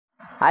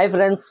Hi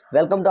friends,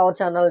 welcome to our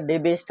channel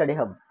DB study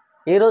hub.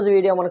 ఈరోజు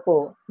video మనకు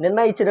నిన్న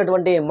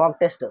ఇచ్చినటువంటి మాక్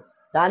టెస్ట్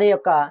దాని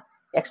యొక్క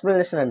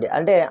ఎక్స్ప్లెనేషన్ అండి.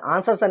 అంటే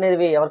ఆన్సర్స్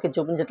అనేవి ఎవరికి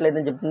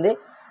చూపించట్లేదని చెప్తుంది.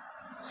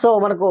 సో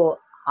మనకు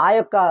ఆ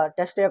యొక్క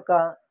టెస్ట్ యొక్క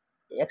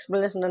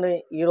ఎక్స్ప్లెనేషన్ అని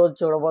ఈరోజు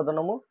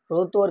చూడబోతున్నాము.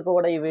 ప్రభుత్వ వరకు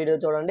కూడా ఈ వీడియో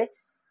చూడండి.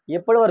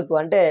 ఎప్పటి వరకు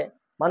అంటే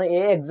మనం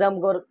ఏ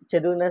ఎగ్జామ్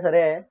చదివినా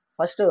సరే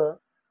ఫస్ట్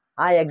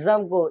ఆ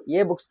ఎగ్జామ్కు ఏ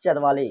బుక్స్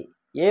చదవాలి,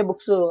 ఏ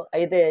బుక్స్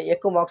అయితే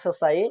ఎక్కువ మార్క్స్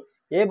వస్తాయి,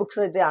 ఏ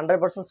బుక్స్ అయితే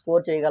 100%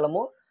 స్కోర్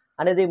చేయగలము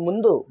అనేది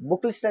ముందు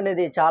బుక్ లిస్ట్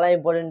అనేది చాలా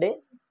ఇంపార్టెంట్.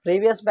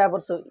 ప్రీవియస్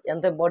పేపర్స్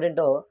ఎంత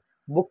ఇంపార్టెంటో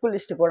బుక్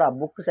లిస్ట్ కూడా,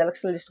 బుక్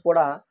సెలక్షన్ లిస్ట్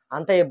కూడా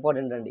అంతే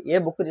ఇంపార్టెంట్ అండి. ఏ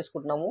బుక్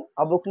తీసుకుంటున్నాము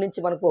ఆ బుక్ నుంచి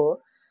మనకు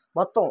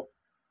మొత్తం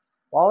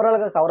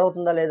ఓవరాల్గా కవర్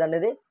అవుతుందా లేదా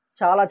అనేది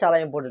చాలా చాలా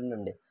ఇంపార్టెంట్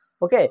అండి.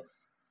 ఓకే,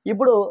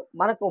 ఇప్పుడు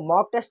మనకు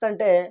మాక్ టెస్ట్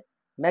అంటే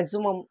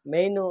మ్యాక్సిమం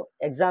మెయిన్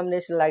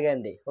ఎగ్జామినేషన్ లాగే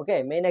అండి. ఓకే,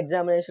 మెయిన్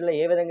ఎగ్జామినేషన్లో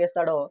ఏ విధంగా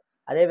ఇస్తాడో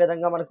అదే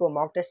విధంగా మనకు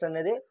మాక్ టెస్ట్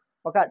అనేది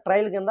ఒక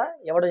ట్రయల్ కింద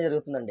ఇవ్వడం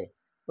జరుగుతుందండి.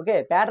 ఓకే,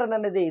 ప్యాటర్న్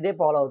అనేది ఇదే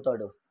ఫాలో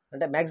అవుతాడు.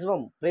 అంటే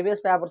మ్యాక్సిమం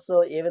ప్రీవియస్ పేపర్స్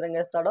ఏ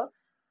విధంగా ఇస్తాడో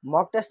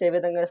మాక్ టెస్ట్ ఏ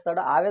విధంగా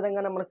ఇస్తాడో ఆ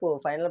విధంగానే మనకు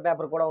ఫైనల్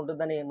పేపర్ కూడా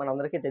ఉంటుందని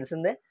మనందరికీ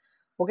తెలిసిందే.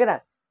 ఓకేనా,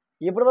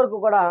 ఇప్పటి వరకు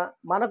కూడా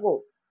మనకు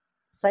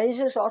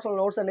సైన్స్ సోషల్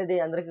నోట్స్ అనేది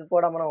అందరికీ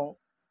కూడా మనం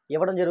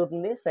ఇవ్వడం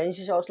జరుగుతుంది.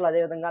 సైన్స్ సోషల్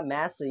అదేవిధంగా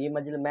మ్యాథ్స్, ఈ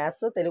మధ్యలో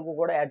మ్యాథ్స్ తెలుగు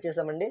కూడా యాడ్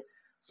చేసామండి.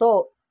 సో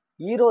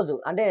ఈరోజు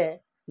అంటే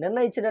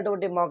నిన్న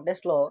ఇచ్చినటువంటి మాక్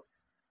టెస్ట్లో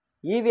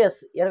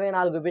ఈవీఎస్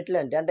 24 బిట్లు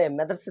అంటే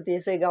మెథడ్స్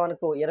తీసేగా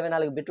మనకు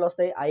 24 బిట్లు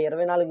వస్తాయి. ఆ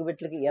 24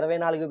 బిట్లకి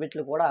 24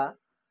 బిట్లు కూడా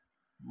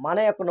మన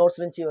యొక్క నోట్స్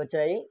నుంచి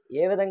వచ్చాయి.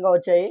 ఏ విధంగా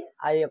వచ్చాయి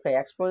ఆ యొక్క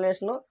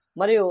ఎక్స్ప్లెనేషను,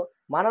 మరియు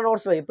మన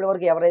నోట్స్లో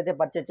ఇప్పటివరకు ఎవరైతే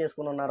పర్చేజ్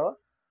చేసుకుని ఉన్నారో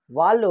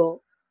వాళ్ళు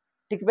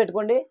టిక్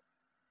పెట్టుకోండి.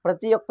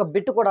 ప్రతి ఒక్క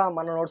బిట్ కూడా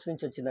మన నోట్స్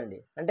నుంచి వచ్చిందండి.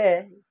 అంటే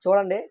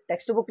చూడండి,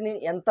 టెక్స్ట్ బుక్ని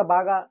ఎంత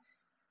బాగా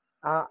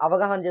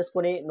అవగాహన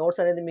చేసుకొని నోట్స్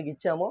అనేది మీకు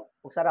ఇచ్చామో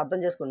ఒకసారి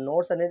అర్థం చేసుకోండి.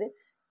 నోట్స్ అనేది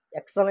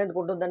ఎక్సలెంట్గా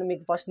ఉంటుందని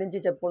మీకు ఫస్ట్ నుంచి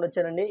చెప్పుకుంటూ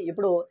వచ్చానండి.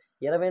 ఇప్పుడు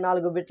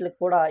 24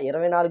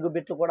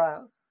 బిట్లు కూడా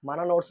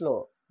మన నోట్స్లో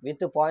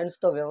విత్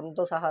పాయింట్స్తో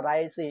వివరణతో సహా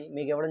రాయేసి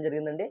మీకు ఇవ్వడం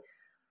జరిగిందండి.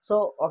 సో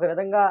ఒక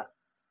విధంగా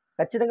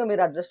ఖచ్చితంగా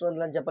మీరు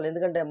అదృష్టవంతులని చెప్పాలి.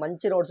 ఎందుకంటే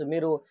మంచి నోట్స్,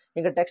 మీరు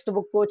ఇంకా టెక్స్ట్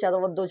బుక్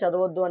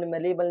చదవద్దు అని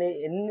మళ్ళీ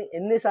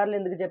ఎన్నిసార్లు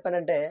ఎందుకు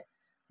చెప్పానంటే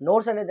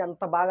నోట్స్ అనేది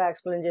అంత బాగా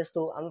ఎక్స్ప్లెయిన్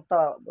చేస్తూ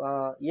అంత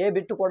ఏ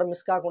బిట్ కూడా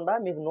మిస్ కాకుండా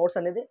మీకు నోట్స్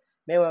అనేది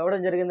మేము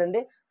ఇవ్వడం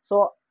జరిగిందండి. సో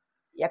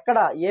ఎక్కడ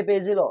ఏ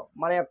పేజీలో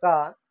మన యొక్క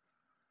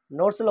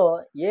నోట్స్లో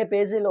ఏ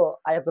పేజీలో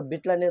ఆ యొక్క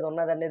బిట్లు అనేది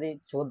ఉన్నదనేది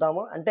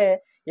చూద్దాము. అంటే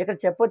ఇక్కడ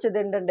చెప్పొచ్చేది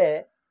ఏంటంటే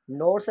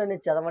నోట్స్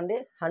అనేది చదవండి,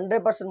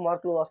 100%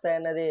 మార్కులు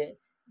వస్తాయన్నది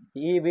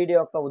ఈ వీడియో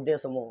యొక్క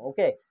ఉద్దేశము.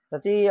 ఓకే,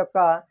 ప్రతి ఒక్క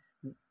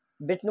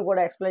బిట్ను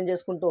కూడా ఎక్స్ప్లెయిన్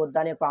చేసుకుంటూ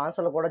దాని యొక్క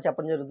ఆన్సర్లు కూడా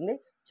చెప్పడం జరుగుతుంది.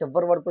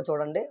 చివరి వరకు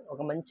చూడండి,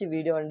 ఒక మంచి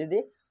వీడియో అండి ఇది.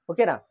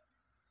 ఓకేనా,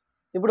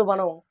 ఇప్పుడు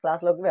మనం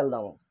క్లాస్లోకి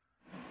వెళ్దాము.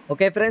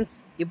 ఓకే ఫ్రెండ్స్,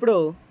 ఇప్పుడు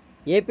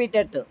ఏపీ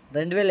టెట్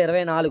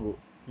 2024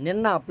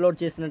 నిన్న అప్లోడ్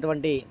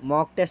చేసినటువంటి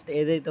మాక్ టెస్ట్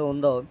ఏదైతే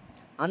ఉందో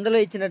అందులో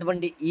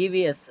ఇచ్చినటువంటి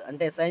ఈవీఎస్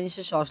అంటే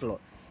సైన్స్ సోషల్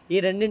ఈ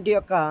రెండింటి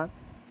యొక్క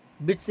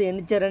బిట్స్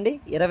ఎన్ని ఇచ్చారండి?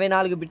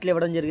 24 బిట్లు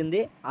ఇవ్వడం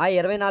జరిగింది. ఆ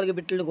 24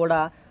 బిట్లు కూడా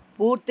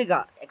పూర్తిగా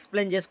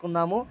ఎక్స్ప్లెయిన్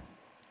చేసుకుందాము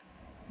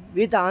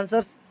విత్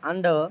ఆన్సర్స్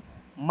అండ్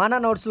మన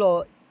నోట్స్లో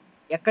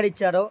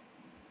ఎక్కడిచ్చారో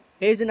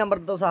పేజీ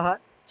నెంబర్తో సహా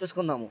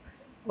చూసుకుందాము.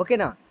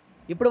 ఓకేనా,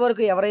 ఇప్పటి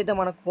వరకు ఎవరైతే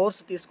మన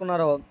కోర్సు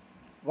తీసుకున్నారో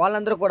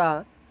వాళ్ళందరూ కూడా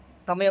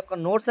తమ యొక్క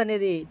నోట్స్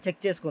అనేది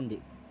చెక్ చేసుకుంది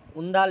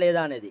ఉందా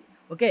లేదా అనేది.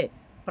 ఓకే,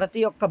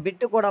 ప్రతి ఒక్క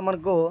బిట్ కూడా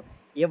మనకు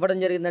ఇవ్వడం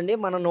జరిగిందండి,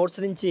 మన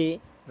నోట్స్ నుంచి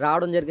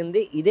రావడం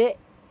జరిగింది. ఇదే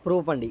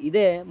ప్రూఫ్ అండి.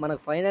 ఇదే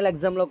మనకు ఫైనల్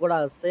ఎగ్జామ్లో కూడా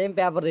సేమ్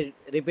పేపర్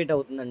రిపీట్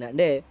అవుతుందండి.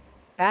 అంటే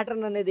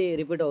ప్యాటర్న్ అనేది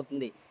రిపీట్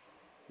అవుతుంది.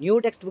 న్యూ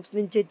టెక్స్ట్ బుక్స్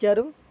నుంచి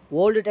ఇచ్చారు,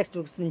 ఓల్డ్ టెక్స్ట్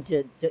బుక్స్ నుంచి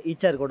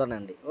ఇచ్చారు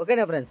కూడానండి.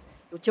 ఓకేనా ఫ్రెండ్స్,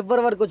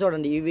 చివరి వరకు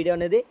చూడండి ఈ వీడియో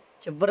అనేది,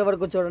 చివరి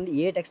వరకు చూడండి.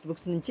 ఏ టెక్స్ట్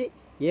బుక్స్ నుంచి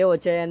ఏ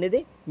వచ్చాయి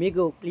అనేది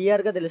మీకు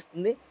క్లియర్గా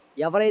తెలుస్తుంది.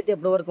 ఎవరైతే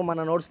ఇప్పటివరకు మన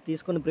నోట్స్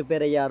తీసుకుని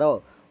ప్రిపేర్ అయ్యారో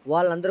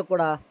వాళ్ళందరూ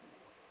కూడా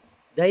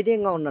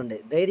ధైర్యంగా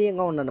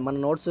ఉండండి. మన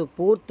నోట్స్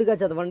పూర్తిగా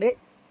చదవండి,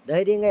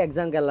 ధైర్యంగా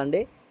ఎగ్జామ్కి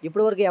వెళ్ళండి.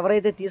 ఇప్పటివరకు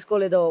ఎవరైతే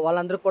తీసుకోలేదో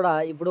వాళ్ళందరూ కూడా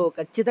ఇప్పుడు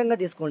ఖచ్చితంగా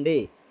తీసుకోండి.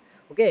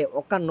 ఓకే,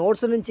 ఒక్క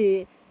నోట్స్ నుంచి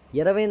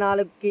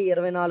 24కి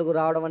 24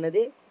 రావడం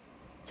అనేది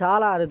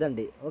చాలా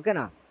అరుదండి.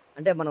 ఓకేనా,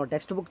 అంటే మనం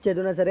టెక్స్ట్ బుక్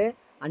చదివినా సరే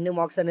అన్ని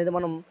మార్క్స్ అనేది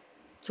మనం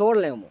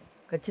చూడలేము,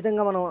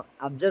 ఖచ్చితంగా మనం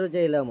అబ్జర్వ్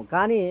చేయలేము.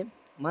 కానీ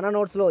మన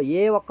నోట్స్లో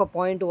ఏ ఒక్క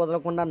పాయింట్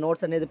వదలకుండా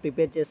నోట్స్ అనేది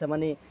ప్రిపేర్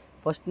చేసామని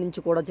ఫస్ట్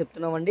నుంచి కూడా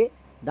చెప్తున్నామండి.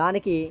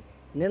 దానికి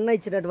నిన్న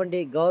ఇచ్చినటువంటి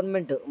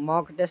గవర్నమెంట్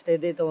మాక్ టెస్ట్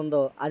ఏదైతే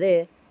ఉందో అదే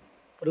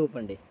ప్రూఫ్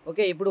అండి.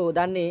 ఓకే, ఇప్పుడు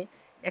దాన్ని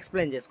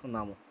ఎక్స్ప్లెయిన్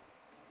చేసుకుందాము.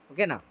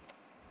 ఓకేనా,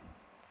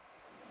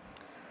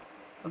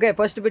 ఓకే,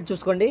 ఫస్ట్ బిట్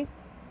చూసుకోండి.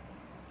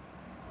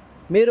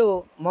 మీరు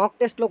మాక్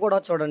టెస్ట్లో కూడా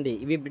చూడండి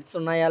ఇవి బిట్స్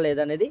ఉన్నాయా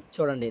లేదా అనేది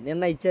చూడండి.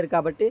 నిన్న ఇచ్చారు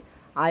కాబట్టి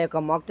ఆ యొక్క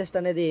మాక్ టెస్ట్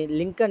అనేది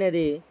లింక్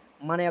అనేది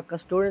మన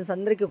యొక్క స్టూడెంట్స్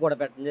అందరికీ కూడా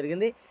పెట్టడం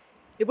జరిగింది.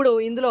 ఇప్పుడు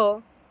ఇందులో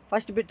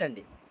ఫస్ట్ బిట్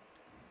అండి,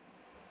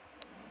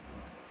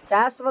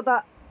 శాశ్వత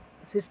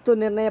శిస్తు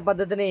నిర్ణయ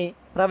పద్ధతిని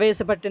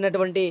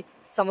ప్రవేశపెట్టినటువంటి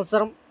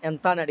సంవత్సరం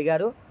ఎంత అని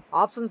అడిగారు.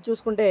 ఆప్షన్స్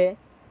చూసుకుంటే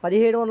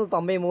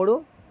 1793,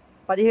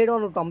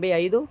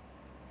 1795,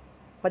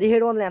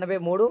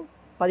 1783,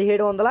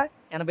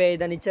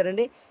 1785 అని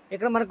ఇచ్చారండి.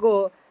 ఇక్కడ మనకు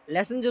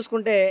లెసన్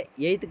చూసుకుంటే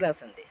 8th క్లాస్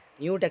అండి,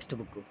 new text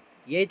book.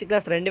 8th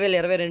class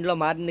 2022లో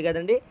మారింది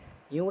కదండి,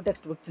 న్యూ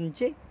టెక్స్ట్ బుక్స్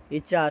నుంచి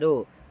ఇచ్చారు.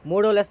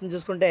 3వ లెసన్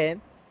చూసుకుంటే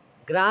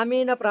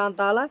గ్రామీణ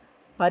ప్రాంతాల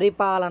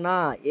పరిపాలన,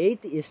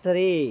 8th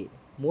హిస్టరీ.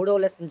 3వ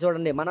లెసన్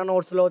చూడండి, మన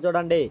నోట్స్లో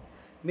చూడండి.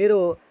 మీరు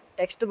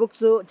టెక్స్ట్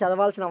బుక్స్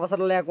చదవాల్సిన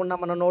అవసరం లేకుండా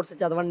మన నోట్స్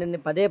చదవండి.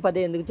 నేను పదే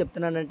పదే ఎందుకు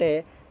చెప్తున్నానంటే,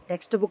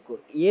 టెక్స్ట్ బుక్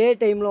ఏ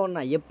టైంలో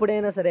ఉన్నా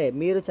ఎప్పుడైనా సరే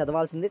మీరు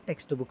చదవాల్సింది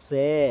టెక్స్ట్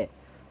బుక్సే.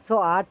 సో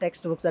ఆ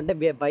టెక్స్ట్ బుక్స్ అంటే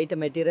బయట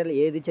మెటీరియల్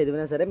ఏది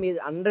చదివినా సరే మీరు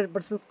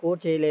 100% స్కోర్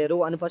చేయలేరు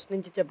అని ఫస్ట్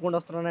నుంచి చెప్పుకుంటూ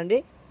వస్తున్నానండి.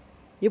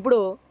 ఇప్పుడు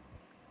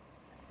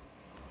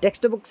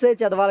టెక్స్ట్ బుక్సే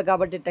చదవాలి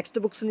కాబట్టి టెక్స్ట్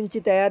బుక్స్ నుంచి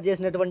తయారు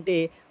చేసినటువంటి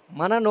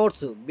మన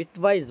నోట్స్ బిట్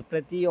వైజ్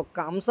ప్రతి ఒక్క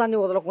అంశాన్ని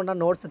వదలకుండా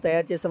నోట్స్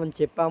తయారు చేసామని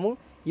చెప్పాము.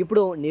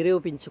 ఇప్పుడు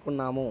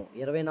నిరూపించుకున్నాము.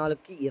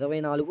 24కి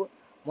 24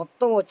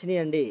 మొత్తం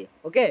వచ్చినాయండి.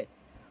 ఓకే,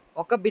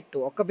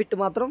 ఒక్క బిట్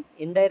మాత్రం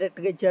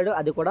ఇండైరెక్ట్గా ఇచ్చాడు,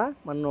 అది కూడా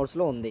మన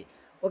నోట్స్లో ఉంది.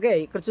 ఓకే,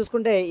 ఇక్కడ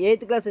చూసుకుంటే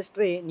 8th class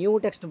history new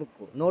text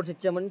book notes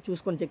ఇచ్చామని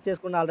చూసుకొని చెక్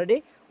చేసుకుని ఆల్రెడీ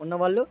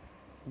ఉన్నవాళ్ళు.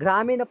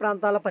 గ్రామీణ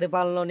ప్రాంతాల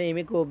పరిపాలనలోని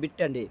మీకు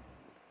బిట్ అండి.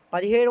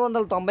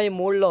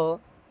 1793లో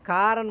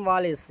కారన్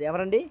వాలిస్,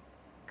 ఎవరండి?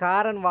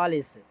 కారన్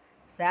వాలిస్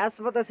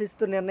శాశ్వత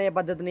శిస్తు నిర్ణయ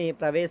పద్ధతిని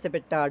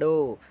ప్రవేశపెట్టాడు.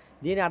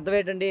 దీని అర్థం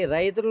ఏంటండి?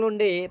 రైతుల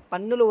నుండి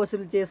పన్నులు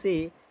వసూలు చేసి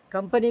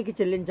కంపెనీకి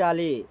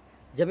చెల్లించాలి,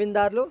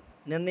 జమీందారులు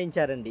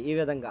నిర్ణయించారండి ఈ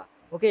విధంగా.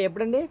 ఓకే,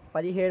 ఎప్పుడండి?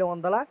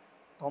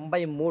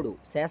 1793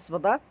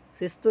 శాశ్వత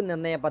శిస్తు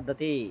నిర్ణయ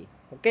పద్ధతి.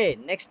 ఓకే,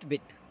 నెక్స్ట్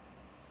బిట్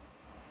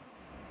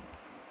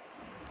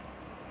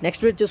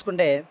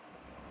చూసుకుంటే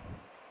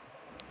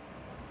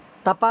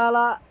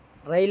తపాలా,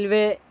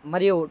 రైల్వే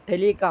మరియు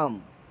టెలికాం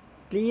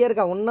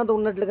క్లియర్గా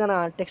ఉన్నట్లుగా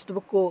టెక్స్ట్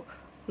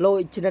బుక్లో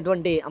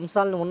ఇచ్చినటువంటి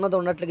అంశాలను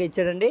ఉన్నట్లుగా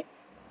ఇచ్చాడండి.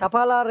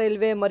 తపాలా,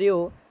 రైల్వే మరియు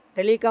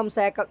టెలికాం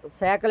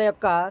శాఖల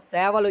యొక్క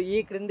సేవలు ఈ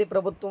క్రింది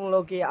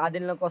ప్రభుత్వంలోకి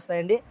ఆధీనంలోకి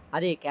వస్తాయండి.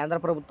 అది కేంద్ర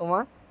ప్రభుత్వమా,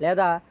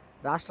 లేదా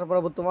రాష్ట్ర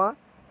ప్రభుత్వమా,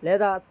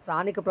 లేదా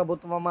స్థానిక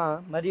ప్రభుత్వమా,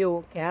 మరియు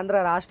కేంద్ర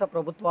రాష్ట్ర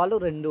ప్రభుత్వాలు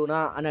రెండునా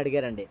అని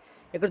అడిగారండి.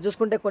 ఇక్కడ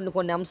చూసుకుంటే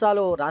కొన్ని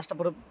అంశాలు రాష్ట్ర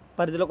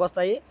పరిధిలోకి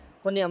వస్తాయి,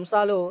 కొన్ని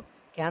అంశాలు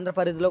కేంద్ర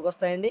పరిధిలోకి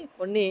వస్తాయండి,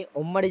 కొన్ని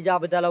ఉమ్మడి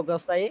జాబితాలోకి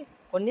వస్తాయి,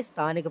 కొన్ని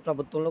స్థానిక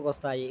ప్రభుత్వంలోకి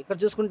వస్తాయి. ఇక్కడ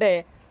చూసుకుంటే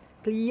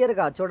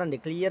క్లియర్గా చూడండి,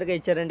 క్లియర్గా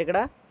ఇచ్చారండి. ఇక్కడ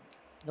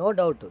నో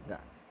డౌట్గా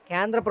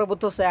కేంద్ర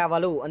ప్రభుత్వ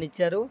సేవలు అని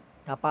ఇచ్చారు.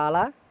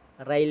 తపాలా,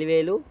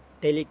 రైల్వేలు,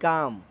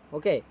 టెలికాం.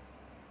 ఓకే,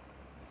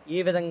 ఈ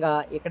విధంగా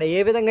ఇక్కడ ఏ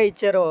విధంగా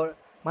ఇచ్చారో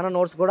మన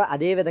నోట్స్ కూడా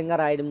అదే విధంగా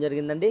రాయడం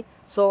జరిగిందండి.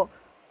 సో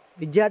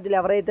విద్యార్థులు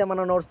ఎవరైతే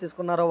మన నోట్స్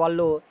తీసుకున్నారో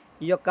వాళ్ళు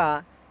ఈ యొక్క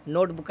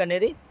నోట్బుక్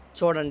అనేది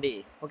చూడండి.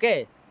 Okay,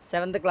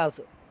 7th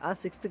class,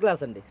 6th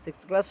class అండి,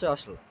 6th class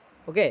social.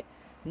 Okay,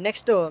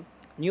 next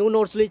new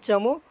నోట్స్లు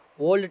ఇచ్చాము,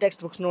 ఓల్డ్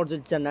టెక్స్ట్ బుక్స్ నోట్స్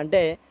ఇచ్చాను.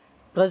 అంటే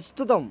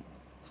ప్రస్తుతం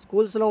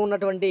స్కూల్స్లో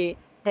ఉన్నటువంటి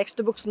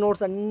టెక్స్ట్ బుక్స్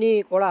నోట్స్ అన్నీ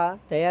కూడా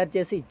తయారు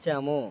చేసి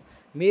ఇచ్చాము.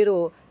 మీరు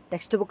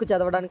టెక్స్ట్ బుక్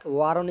చదవడానికి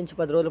వారం నుంచి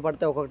 10 రోజులు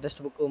పడితే ఒక్కొక్క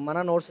టెక్స్ట్ బుక్, మన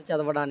నోట్స్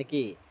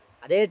చదవడానికి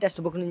అదే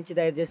టెక్స్ట్ బుక్ నుంచి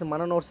తయారు చేసి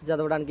మన నోట్స్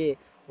చదవడానికి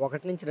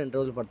 1 నుంచి 2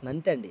 రోజులు పడుతుంది,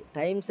 అంతే అండి.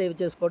 టైం సేవ్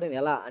చేసుకోవడం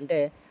ఎలా అంటే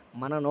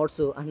మన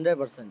నోట్స్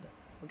 100%.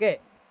 ఓకే,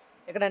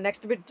 ఇక్కడ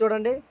నెక్స్ట్ బిట్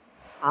చూడండి.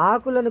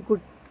 ఆకులను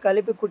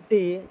కలిపి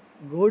కుట్టి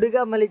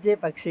గూడుగా మలిచే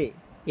పక్షి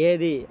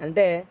ఏది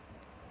అంటే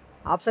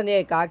ఆప్షన్ ఏ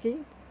కాకి,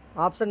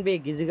 option B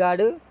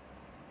గిజిగాడు,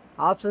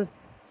 option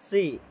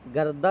C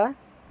గర్ద,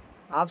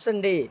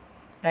 option D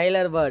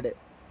tailor bird.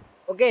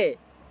 Okay,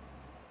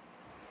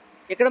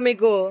 ఇక్కడ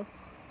మీకు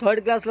 3rd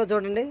క్లాస్లో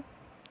చూడండి,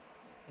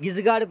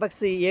 గిజిగాడు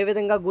పక్షి ఏ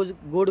విధంగా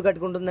గూడు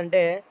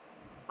కట్టుకుంటుందంటే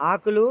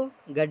ఆకులు,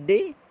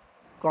 గడ్డి,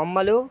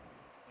 కొమ్మలు,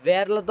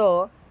 వేర్లతో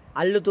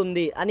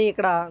అల్లుతుంది అని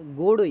ఇక్కడ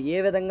గూడు ఏ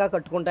విధంగా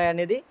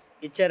కట్టుకుంటాయనేది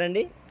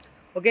ఇచ్చారండి.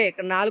 ఓకే,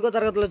 ఇక్కడ 4వ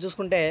తరగతిలో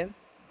చూసుకుంటే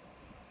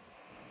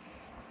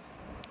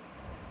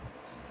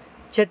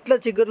చెట్ల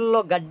చిగురుల్లో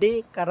గడ్డి,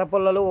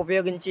 కర్రపుల్లలు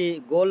ఉపయోగించి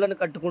గోళ్ళను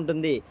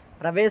కట్టుకుంటుంది,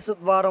 ప్రవేశ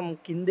ద్వారం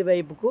కింది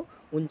వైపుకు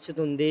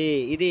ఉంచుతుంది.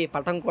 ఇది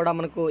పటం కూడా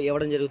మనకు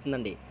ఇవ్వడం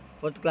జరుగుతుందండి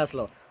 4th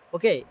క్లాస్లో.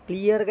 ఓకే,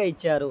 క్లియర్గా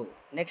ఇచ్చారు.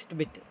 నెక్స్ట్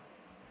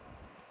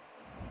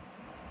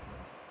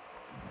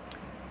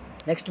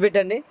బిట్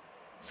అండి,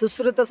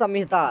 సుశ్రుత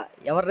సంహిత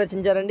ఎవరు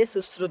రచించారండి?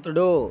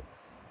 సుశ్రుతుడు.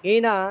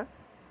 ఈయన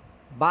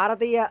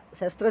భారతీయ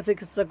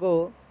శస్త్రచికిత్సకు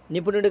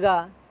నిపుణుడిగా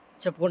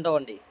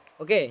చెప్పుకుంటామండి.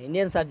 ఓకే,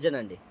 ఇండియన్ సర్జన్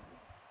అండి.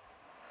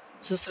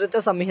 సుశ్రుత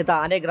సంహిత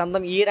అనే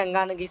గ్రంథం ఈ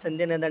రంగానికి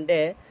చెందినదంటే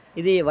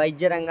ఇది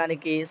వైద్య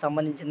రంగానికి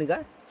సంబంధించిందిగా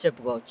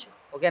చెప్పుకోవచ్చు.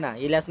 ఓకేనా,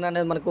 ఈ లెసన్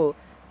అనేది మనకు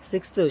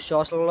 6th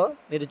సోషల్లో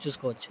మీరు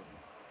చూసుకోవచ్చు.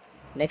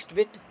 నెక్స్ట్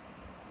బిట్,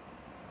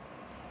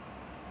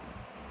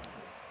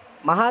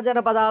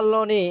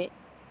 మహాజనపదాల్లోని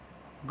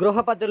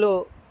గృహపతులు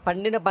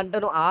పండిన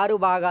పంటను 6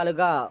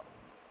 భాగాలుగా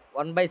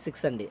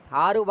 1/6 అండి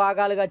 6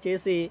 భాగాలుగా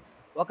చేసి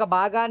ఒక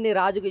భాగాన్ని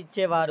రాజుకు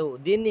ఇచ్చేవారు.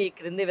 దీన్ని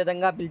క్రింది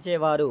విధంగా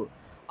పిలిచేవారు.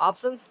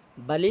 ఆప్షన్స్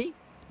బలి,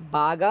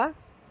 బాగా,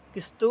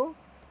 కిస్తు,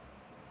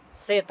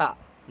 సేత.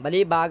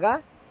 బలి, బాగా,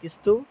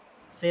 కిస్తు,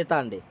 సేత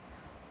అండి.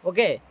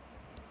 ఓకే,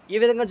 ఈ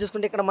విధంగా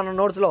చూసుకుంటే ఇక్కడ మన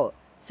నోట్స్లో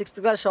 6th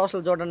క్లాస్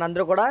సోషల్ చూడండి.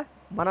 అందరూ కూడా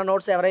మన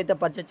నోట్స్ ఎవరైతే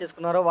పర్చేజ్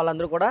చేసుకున్నారో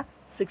వాళ్ళందరూ కూడా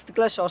 6th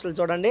క్లాస్ సోషల్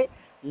చూడండి.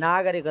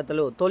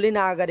 నాగరికతలు, తొలి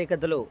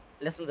నాగరికతలు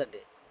లెసన్స్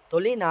అండి,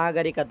 తొలి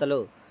నాగరికతలు.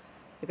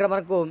 ఇక్కడ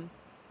మనకు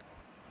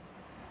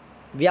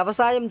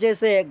వ్యవసాయం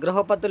చేసే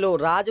గృహపతులు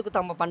రాజుకు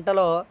తమ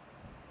పంటలో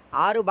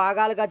 6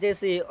 భాగాలుగా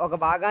చేసి ఒక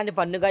భాగాన్ని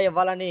పన్నుగా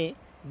ఇవ్వాలని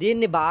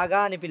దీన్ని బాగా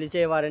అని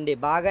పిలిచేవారండి.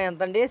 బాగా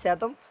ఎంతండి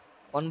శాతం?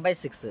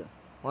 1/6.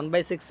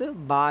 1/6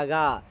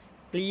 బాగా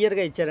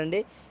క్లియర్గా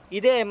ఇచ్చారండి.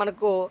 ఇదే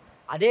మనకు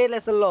అదే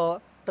లెసన్లో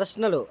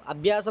ప్రశ్నలు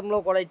అభ్యాసంలో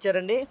కూడా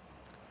ఇచ్చారండి.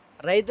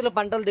 రైతుల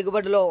పంటల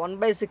దిగుబడిలో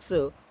 1/6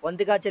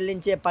 వంతుగా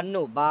చెల్లించే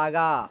పన్ను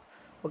బాగా.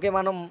 ఓకే,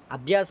 మనం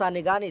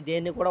అభ్యాసాన్ని కానీ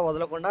దేన్ని కూడా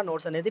వదలకుండా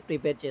నోట్స్ అనేది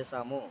ప్రిపేర్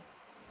చేసాము.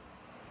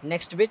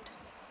 నెక్స్ట్ బిట్,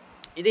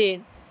 ఇది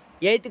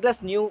 8th class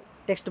new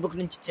text book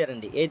నుంచి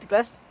ఇచ్చారండి. 8th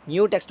class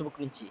new text book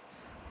నుంచి.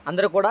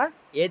 అందరూ కూడా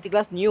 8th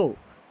class new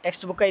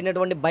text book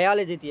అయినటువంటి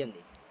బయాలజీ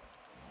తీయండి.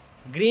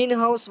 గ్రీన్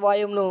హౌస్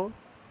వాయువును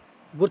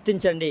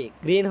గుర్తించండి.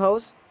 గ్రీన్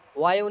హౌస్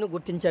వాయువును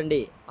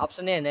గుర్తించండి.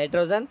 Option A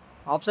nitrogen,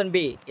 option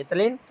B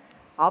ethylene,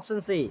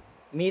 option C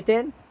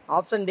methane,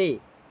 option D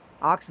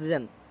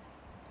oxygen.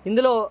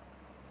 ఇందులో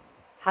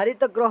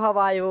హరిత గృహ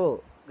వాయువు,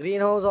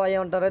 గ్రీన్ హౌస్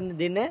వాయువు అంటారండి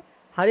దీన్నే.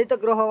 హరిత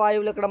గృహ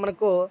వాయువులు ఇక్కడ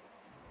మనకు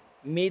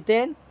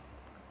మీథేన్,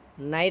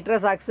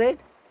 నైట్రస్ ఆక్సైడ్,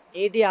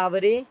 నీటి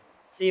ఆవిరి,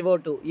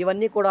 CO2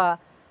 ఇవన్నీ కూడా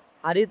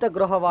హరిత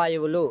గృహ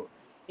వాయువులు.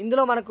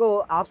 ఇందులో మనకు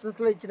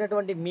ఆప్షన్స్లో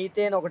ఇచ్చినటువంటి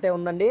మీథేన్ ఒకటే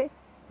ఉందండి.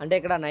 అంటే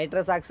ఇక్కడ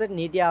నైట్రస్ ఆక్సైడ్,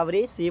 నీటి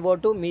ఆవిరి,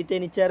 CO2,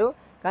 మీథేన్ ఇచ్చారు.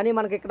 కానీ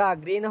మనకి ఇక్కడ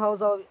గ్రీన్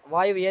హౌస్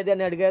వాయువు ఏది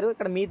అని అడిగారు.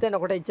 ఇక్కడ మీథేన్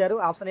ఒకటే ఇచ్చారు.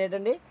 ఆప్షన్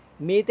ఏంటండి?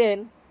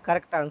 Methane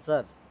correct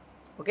answer.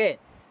 Okay,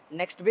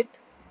 next bit,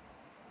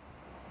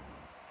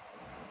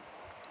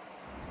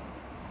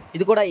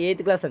 ఇది కూడా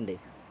 8th క్లాస్ అండి.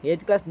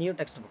 8th class new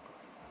text book.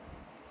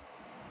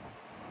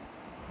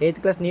 8th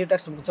class new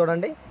text book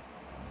చూడండి.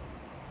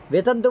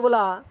 వితంతువుల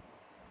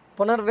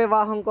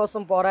పునర్వివాహం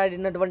కోసం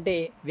పోరాడినటువంటి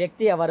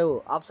వ్యక్తి ఎవరు?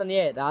 Option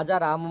A Raja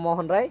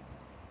Ramamohan Roy,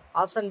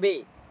 option B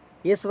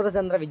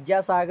Ishwar Chandra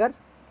Vidyasagar,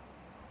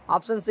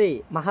 option C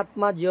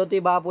Mahatma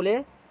Jyotiba Phule,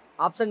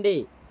 option D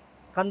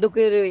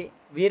Kandukuri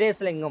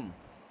Veeresalingam.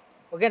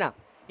 ఓకేనా,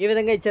 ఈ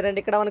విధంగా ఇచ్చారండి.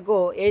 ఇక్కడ మనకు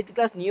 8th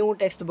class new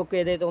text book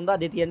ఏదైతే ఉందో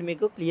అది తీయండి,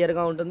 మీకు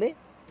క్లియర్గా ఉంటుంది,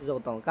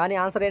 చదువుతాం. కానీ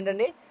ఆన్సర్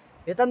ఏంటండి?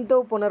 వితంతు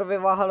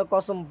పునర్వివాహాల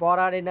కోసం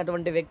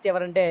పోరాడినటువంటి వ్యక్తి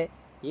ఎవరంటే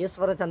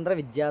ఈశ్వరచంద్ర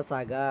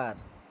విద్యాసాగర్.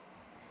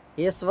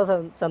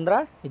 ఈశ్వరచంద్ర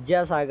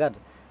విద్యాసాగర్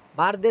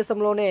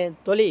భారతదేశంలోనే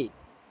తొలి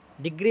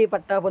డిగ్రీ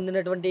పట్టా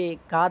పొందినటువంటి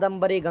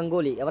కాదంబరి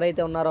గంగూలీ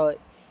ఎవరైతే ఉన్నారో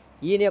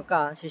ఈయన యొక్క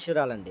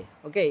శిష్యురాలండి.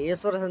 ఓకే,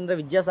 ఈశ్వరచంద్ర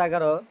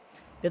విద్యాసాగర్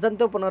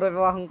వితంతు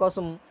పునర్వివాహం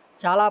కోసం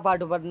చాలా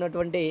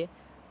పాటుపడినటువంటి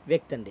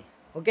వ్యక్తి అండి.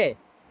 ఓకే,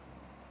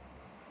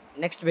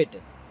 నెక్స్ట్ బిట్,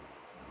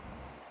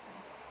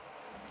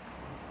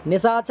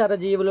 నిశాచర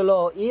జీవులలో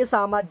ఈ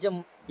సామర్థ్యం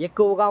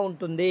ఎక్కువగా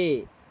ఉంటుంది.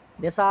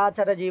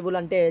 నిశాచర జీవులు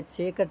అంటే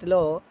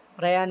చీకటిలో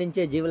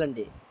ప్రయాణించే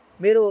జీవులండి.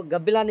 మీరు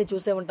గబ్బిలాన్ని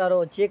చూసే ఉంటారు.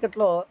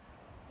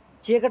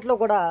 చీకట్లో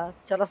కూడా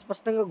చాలా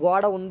స్పష్టంగా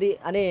గోడ ఉంది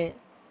అని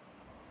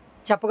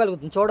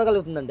చెప్పగలుగుతుంది,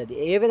 చూడగలుగుతుందండి. అది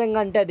ఏ విధంగా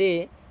అంటే అది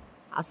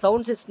ఆ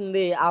సౌండ్స్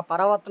ఇస్తుంది, ఆ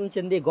పరావర్తనం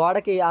చెంది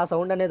గోడకి ఆ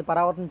సౌండ్ అనేది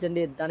పరావర్తనం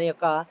చెంది దాని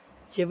యొక్క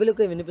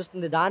చెవులకు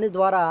వినిపిస్తుంది. దాని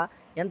ద్వారా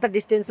ఎంత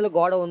డిస్టెన్స్లో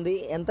గోడ ఉంది,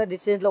 ఎంత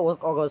డిస్టెన్స్లో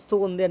ఒక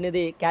వస్తువు ఉంది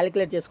అనేది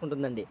క్యాలిక్యులేట్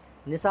చేసుకుంటుందండి.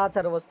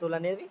 నిశాచర వస్తువులు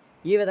అనేవి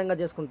ఈ విధంగా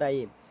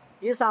చేసుకుంటాయి.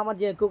 ఈ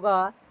సామర్థ్యం ఎక్కువగా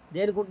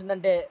దేనికి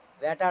ఉంటుందంటే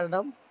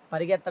వేటాడడం,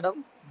 పరిగెత్తడం,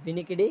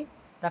 వినికిడి,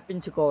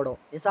 తప్పించుకోవడం.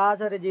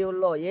 నిశాచర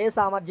జీవుల్లో ఏ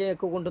సామర్థ్యం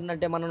ఎక్కువగా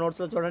ఉంటుందంటే మన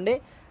నోట్స్లో చూడండి.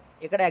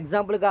 ఇక్కడ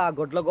ఎగ్జాంపుల్గా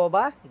గొడ్లగోబ,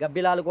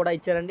 గబ్బిలాలు కూడా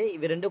ఇచ్చారండి.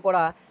 ఇవి రెండు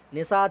కూడా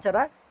నిశాచర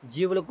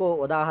జీవులకు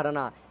ఉదాహరణ.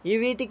 ఈ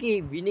వీటికి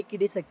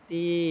వినికిడి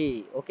శక్తి.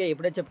 ఓకే,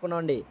 ఇప్పుడే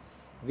చెప్పుకున్నామండి.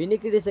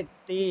 వినికిడి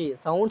శక్తి,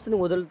 సౌండ్స్ని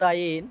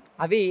వదులుతాయి.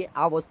 అవి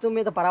ఆ వస్తువు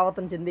మీద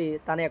పరావర్తనం చెంది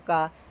తన యొక్క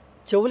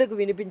చెవులకు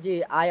వినిపించి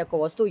ఆ యొక్క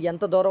వస్తువు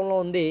ఎంత దూరంలో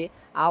ఉంది,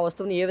 ఆ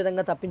వస్తువుని ఏ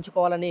విధంగా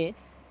తప్పించుకోవాలని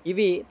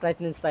ఇవి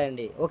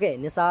ప్రయత్నిస్తాయండి. ఓకే,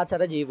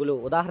 నిశాచర జీవులు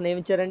ఉదాహరణ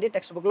ఏమి ఇచ్చారండి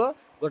టెక్స్ట్ బుక్లో?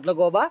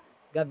 గొడ్లగోబ,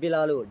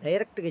 గబ్బిలాలు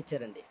డైరెక్ట్గా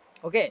ఇచ్చారండి.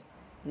 ఓకే,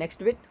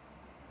 నెక్స్ట్ బిట్,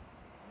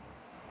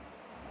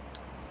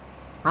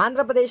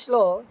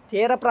 ఆంధ్రప్రదేశ్లో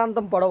తీర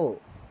ప్రాంతం పొడవు.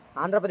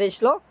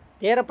 ఆంధ్రప్రదేశ్లో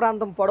తీర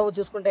ప్రాంతం పొడవు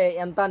చూసుకుంటే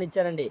ఎంత అని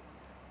ఇచ్చారండి.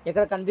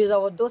 ఇక్కడ కన్ఫ్యూజ్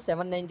అవ్వద్దు.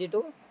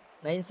 792,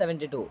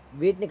 972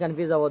 వీటిని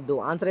కన్ఫ్యూజ్ అవ్వద్దు.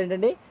 ఆన్సర్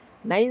ఏంటండి?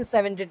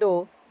 972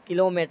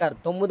 కిలోమీటర్,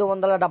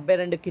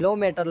 972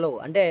 కిలోమీటర్లు.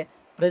 అంటే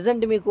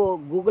ప్రజెంట్ మీకు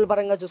గూగుల్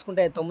పరంగా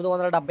చూసుకుంటే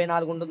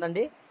 974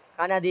 ఉంటుందండి.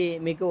 కానీ అది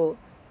మీకు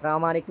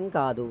ప్రామాణికం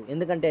కాదు.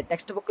 ఎందుకంటే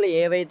టెక్స్ట్ బుక్లు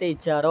ఏవైతే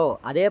ఇచ్చారో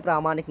అదే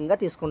ప్రామాణికంగా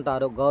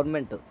తీసుకుంటారు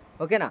గవర్నమెంట్.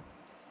 ఓకేనా,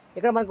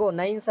 ఇక్కడ మనకు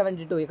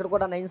 972, ఇక్కడ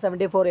కూడా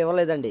 974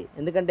 ఇవ్వలేదండి.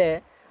 ఎందుకంటే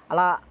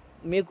అలా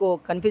మీకు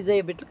కన్ఫ్యూజ్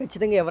అయ్యే బిట్లు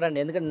ఖచ్చితంగా ఇవ్వరండి.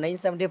 ఎందుకంటే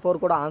 974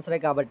 కూడా ఆన్సరే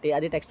కాబట్టి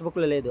అది టెక్స్ట్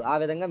బుక్లో లేదు, ఆ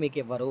విధంగా మీకు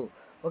ఇవ్వరు.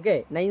 ఓకే,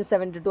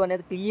 972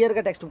 అనేది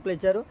క్లియర్గా టెక్స్ట్ బుక్లో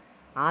ఇచ్చారు.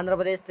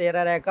 ఆంధ్రప్రదేశ్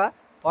తీరరేఖ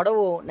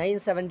పొడవు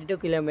 972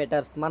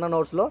 కిలోమీటర్స్. మన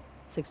నోట్స్లో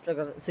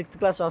 6th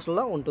క్లాస్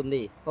సోషల్లో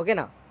ఉంటుంది.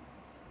 ఓకేనా,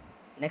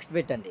 నెక్స్ట్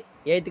బిట్ అండి,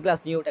 8th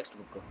class new text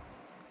book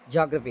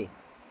Geography.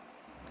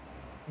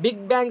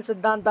 Big bang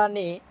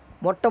సిద్ధాంతాన్ని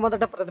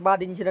మొట్టమొదట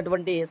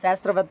ప్రతిపాదించినటువంటి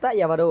శాస్త్రవేత్త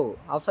ఎవరు?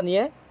 Option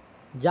A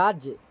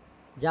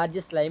George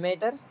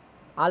స్లైమేటర్,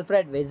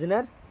 Alfred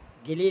Wegener,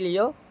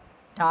 Galileo,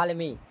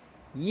 Ptolemy.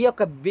 ఈ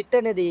యొక్క బిట్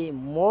అనేది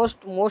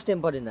మోస్ట్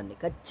ఇంపార్టెంట్ అండి.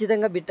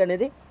 ఖచ్చితంగా బిట్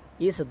అనేది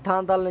ఈ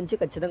సిద్ధాంతాల నుంచి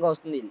ఖచ్చితంగా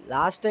వస్తుంది.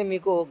 లాస్ట్ టైం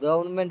మీకు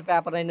గవర్నమెంట్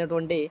పేపర్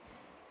అయినటువంటి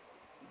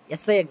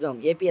ఎస్ఐ ఎగ్జామ్,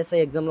 ఏపీ ఎస్ఐ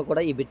ఎగ్జామ్లో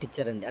కూడా ఈ బిట్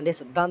ఇచ్చారండి. అంటే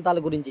సిద్ధాంతాల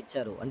గురించి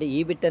ఇచ్చారు. అంటే ఈ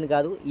బిట్ అని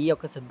కాదు, ఈ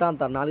యొక్క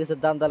సిద్ధాంతాలు 4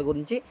 సిద్ధాంతాల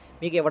గురించి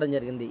మీకు ఇవ్వడం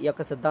జరిగింది. ఈ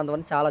యొక్క సిద్ధాంతం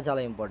అని చాలా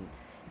చాలా ఇంపార్టెంట్.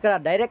 ఇక్కడ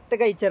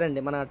డైరెక్ట్గా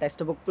ఇచ్చారండి. మన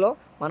టెక్స్ట్ బుక్లో,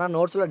 మన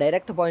నోట్స్లో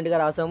డైరెక్ట్ పాయింట్గా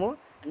రాసాము.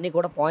 అన్నీ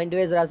కూడా పాయింట్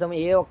వైజ్ రాసాము,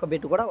 ఏ ఒక్క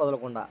బిట్ కూడా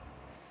వదలకుండా.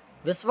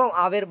 విశ్వం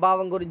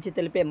ఆవిర్భావం గురించి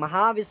తెలిపే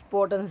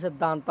మహావిస్ఫోటన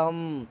సిద్ధాంతం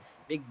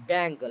బిగ్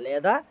బ్యాంగ్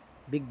లేదా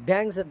బిగ్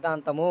బ్యాంగ్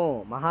సిద్ధాంతము.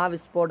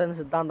 మహావిస్ఫోటన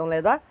సిద్ధాంతం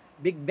లేదా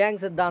బిగ్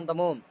బ్యాంగ్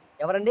సిద్ధాంతము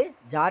ఎవరండి?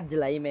 జార్జ్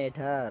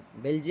లైమేటర్,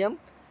 బెల్జియం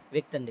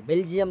వ్యక్తి అండి.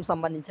 బెల్జియం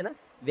సంబంధించిన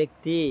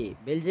వ్యక్తి.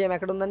 బెల్జియం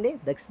ఎక్కడ ఉందండి?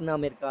 దక్షిణ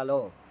అమెరికాలో.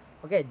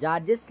 Okay,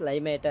 జార్జిస్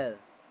లైమేటర్.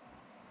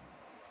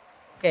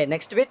 Okay,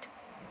 next bit.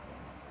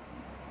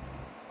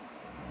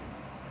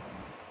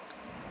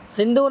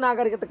 Sindhu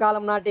నాగరికత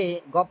కాలం నాటి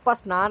గొప్ప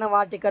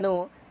స్నానవాటికను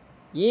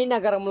ఈ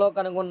నగరంలో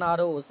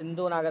కనుగొన్నారు.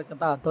 సింధు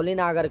నాగరికత, తొలి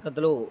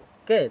నాగరికతలు.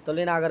 ఓకే,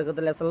 తొలి నాగరికత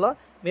లెసన్లో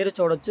మీరు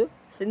చూడొచ్చు.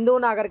 సింధు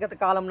నాగరికత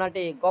కాలం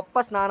నాటి గొప్ప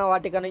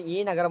స్నానవాటికను ఈ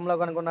నగరంలో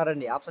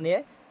కనుగొన్నారండి. Option A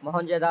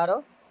Mohenjo-daro,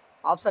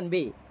 option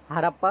B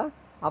Harappa,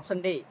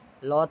 option D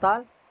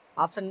Lothal,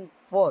 option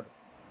 4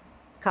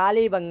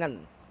 Kalibangan.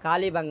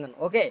 Kalibangan.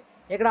 Okay,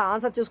 ఇక్కడ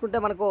ఆన్సర్ చూసుకుంటే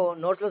మనకు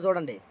నోట్స్లో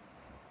చూడండి,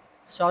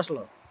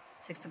 సోషల్లో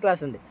 6th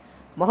క్లాస్ అండి.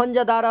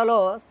 మొహంజదారోలో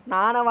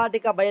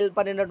స్నానవాటిక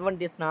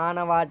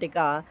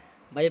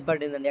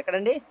బయలుపడిందండి.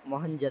 ఎక్కడండి?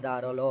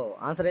 మొహంజదారోలో.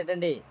 ఆన్సర్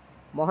ఏంటండి?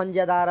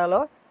 మొహంజదారోలో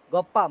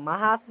గొప్ప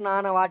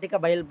మహాస్నానవాటిక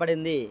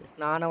బయలుపడింది.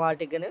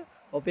 స్నానవాటికను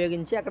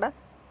ఉపయోగించి అక్కడ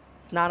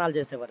స్నానాలు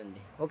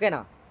చేసేవారండి.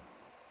 ఓకేనా?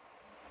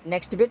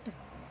 Next bit.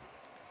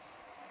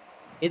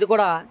 ఇది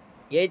కూడా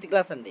 8th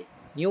క్లాస్ అండి,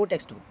 న్యూ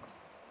టెక్స్ట్ బుక్.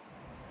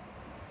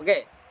 ఓకే,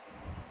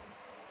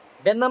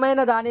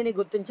 భిన్నమైన దానిని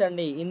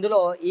గుర్తించండి.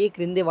 ఇందులో ఈ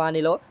క్రింది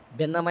వాణిలో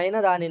భిన్నమైన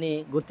దానిని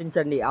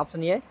గుర్తించండి.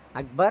 Option A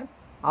Akbar,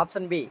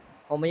 option B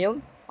Humayun,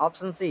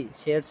 option C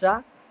Sher Shah,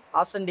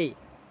 option D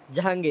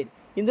Jahangir.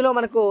 ఇందులో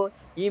మనకు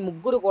ఈ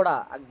ముగ్గురు కూడా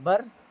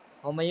అక్బర్,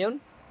 హుమయూన్,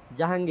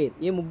 జహాంగీర్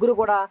ఈ ముగ్గురు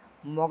కూడా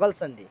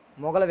మొఘల్స్ అండి,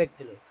 మొఘల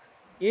వ్యక్తులు.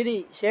 ఇది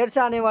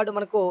షేర్షా అనేవాడు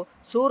మనకు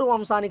సూరు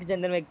వంశానికి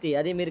చెందిన వ్యక్తి.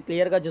 అది మీరు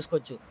క్లియర్గా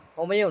చూసుకోవచ్చు.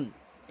 హుమయూన్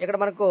ఇక్కడ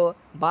మనకు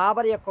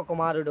బాబర్ యొక్క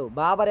కుమారుడు.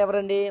 బాబర్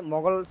ఎవరండి?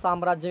 మొఘల్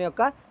సామ్రాజ్యం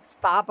యొక్క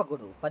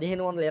స్థాపకుడు.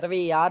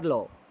 1526లో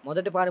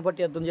మొదటి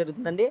పానిపట్టు యుద్ధం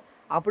జరుగుతుందండి.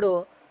 అప్పుడు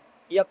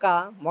ఈ యొక్క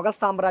మొఘల్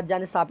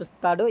సామ్రాజ్యాన్ని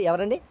స్థాపిస్తాడు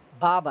ఎవరండి?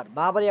 బాబర్.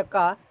 బాబర్ యొక్క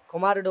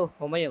కుమారుడు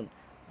హుమయూన్.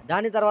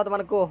 దాని తర్వాత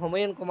మనకు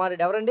హుమయూన్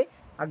కుమారుడు ఎవరండి?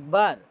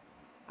 అక్బర్.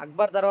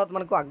 అక్బర్ తర్వాత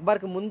మనకు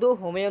అక్బర్కి ముందు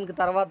హుమయూన్కి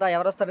తర్వాత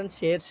ఎవరు వస్తారంటే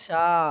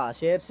షేర్షా.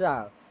 షేర్షా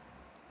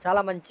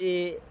చాలా మంచి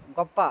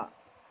గొప్ప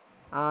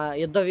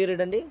యుద్ధ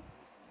వీరుడండి.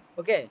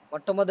 ఓకే,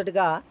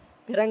 మొట్టమొదటిగా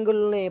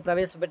ఫిరంగుల్ని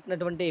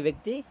ప్రవేశపెట్టినటువంటి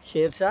వ్యక్తి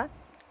షేర్షా.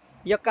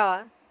 ఈ యొక్క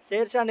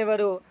షేర్షా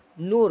అనేవారు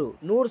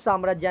నూరు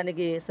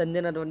సామ్రాజ్యానికి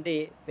చెందినటువంటి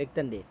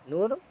వ్యక్తి అండి.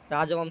 నూరు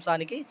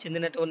రాజవంశానికి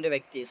చెందినటువంటి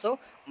వ్యక్తి. సో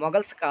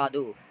మొఘల్స్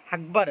కాదు,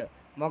 అక్బర్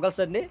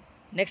మొఘల్స్ అండి.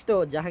 నెక్స్ట్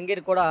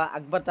జహాంగీర్ కూడా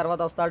అక్బర్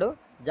తర్వాత వస్తాడు.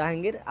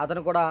 జహాంగీర్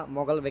అతను కూడా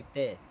మొఘల్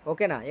వ్యక్తే.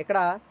 ఓకేనా? ఇక్కడ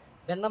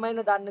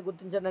భిన్నమైన దాన్ని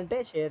గుర్తించండి అంటే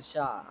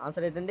షేర్షా.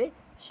 ఆన్సర్ ఏంటండి?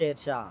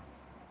 షేర్షా.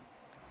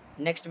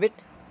 Next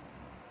bit.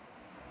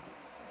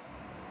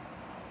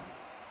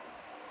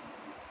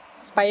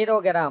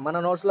 స్పైరోగెరా మన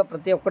నోట్స్లో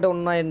ప్రతి ఒక్కటి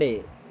ఉన్నాయండి,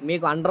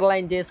 మీకు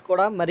అండర్లైన్ చేసి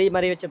కూడా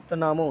మరీ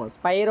చెప్తున్నాము.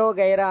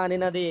 స్పైరోగైరా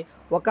అనినది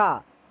ఒక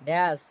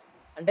డ్యాష్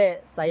అంటే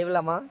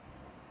శైవలమా,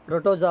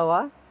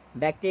 ప్రోటోజోవా,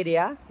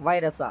 బ్యాక్టీరియా,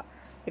 వైరసా.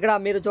 ఇక్కడ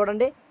మీరు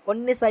చూడండి,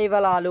 కొన్ని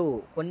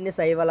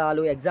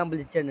శైవలాలు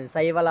ఎగ్జాంపుల్స్ ఇచ్చండి.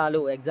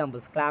 శైవలాలు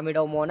ఎగ్జాంపుల్స్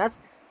క్లామిడోమోనస్,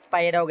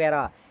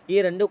 స్పైరోగెరా ఈ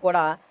రెండు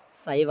కూడా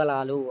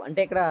శైవలాలు.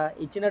 అంటే ఇక్కడ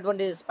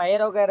ఇచ్చినటువంటి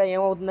స్పైరోగెరా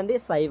ఏమవుతుందండి?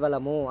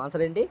 శైవలము.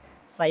 ఆన్సర్ ఏంటి?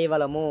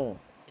 శైవలము.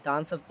 ఇట్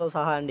ఆన్సర్తో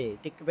సహా అండి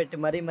టిక్ పెట్టి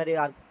మరీ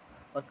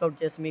వర్కౌట్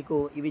చేసి మీకు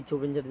ఇవి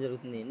చూపించడం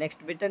జరుగుతుంది.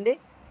 నెక్స్ట్ బిట్ అండి,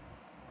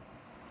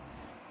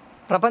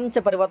 ప్రపంచ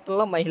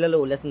పరివర్తనలో మహిళలు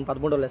లెసన్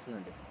 13వ లెసన్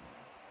అండి.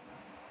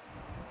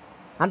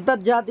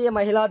 అంతర్జాతీయ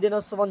మహిళా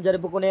దినోత్సవం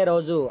జరుపుకునే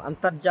రోజు.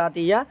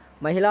 అంతర్జాతీయ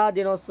మహిళా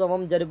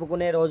దినోత్సవం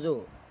జరుపుకునే రోజు.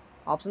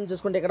 ఆప్షన్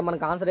చూసుకుంటే ఇక్కడ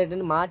మనకు ఆన్సర్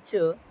ఏంటంటే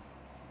మార్చి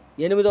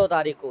 8వ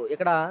తారీఖు.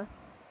 ఇక్కడ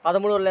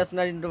 13వ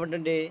లెసన్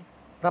అయినటువంటి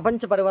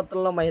ప్రపంచ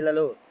పరివర్తనలో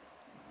మహిళలు.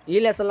 ఈ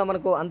లెసన్లో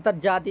మనకు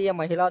అంతర్జాతీయ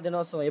మహిళా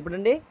దినోత్సవం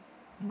ఎప్పుడండి?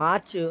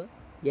 మార్చి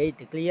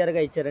 8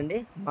 క్లియర్గా ఇచ్చారండి.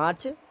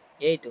 మార్చి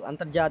 8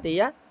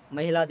 అంతర్జాతీయ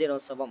మహిళా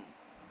దినోత్సవం.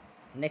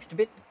 Next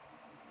bit.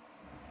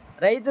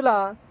 రైతుల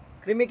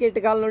క్రిమి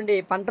కీటకాల నుండి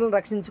పంటలను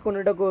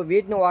రక్షించుకునేటకు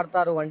వీటిని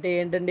వాడతారు. అంటే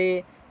ఏంటండి?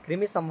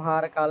 క్రిమి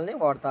సంహారకాలని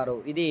వాడతారు.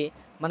 ఇది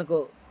మనకు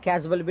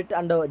casual bit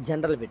and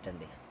general bit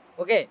అండి.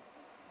 Okay,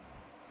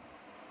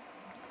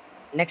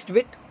 next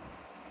bit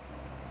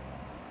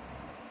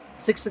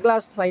 6th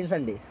class science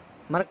అండి.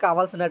 మనకు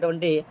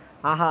కావాల్సినటువంటి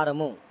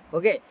ఆహారము.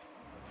 Okay,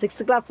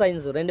 6th class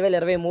science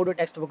 2023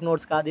 text book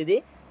notes కాదు, ఇది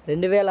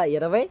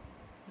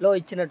 2020లో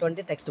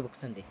ఇచ్చినటువంటి టెక్స్ట్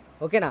బుక్స్ అండి.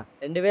 ఓకేనా?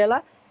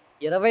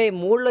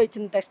 2023లో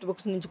ఇచ్చిన టెక్స్ట్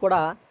బుక్స్ నుంచి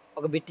కూడా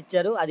ఒక బిట్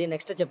ఇచ్చారు, అది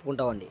నెక్స్ట్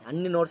చెప్పుకుంటామండి.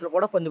 అన్ని నోట్స్లు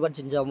కూడా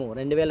పొందుపరిచించాము.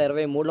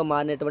 2023లో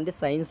మారినటువంటి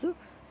science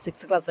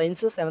 6th class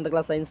science, 7th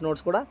class science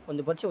notes కూడా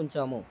పొందుపరిచి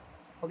ఉంచాము.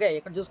 ఓకే,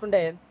 ఇక్కడ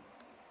చూసుకుంటే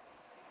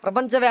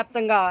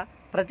ప్రపంచవ్యాప్తంగా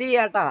ప్రతి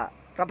ఏటా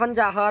ప్రపంచ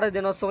ఆహార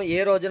దినోత్సవం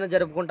ఏ రోజున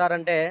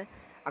జరుపుకుంటారంటే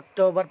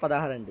అక్టోబర్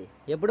 16 అండి.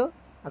 ఎప్పుడు?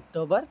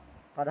 అక్టోబర్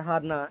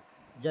 16న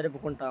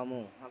జరుపుకుంటాము.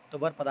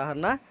 అక్టోబర్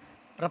 16న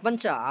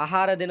ప్రపంచ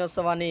ఆహార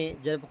దినోత్సవాన్ని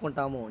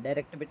జరుపుకుంటాము.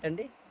 డైరెక్ట్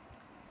పెట్టండి.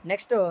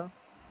 నెక్స్ట్,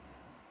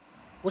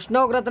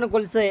 ఉష్ణోగ్రతను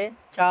కొలిసే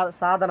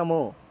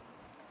సాధనము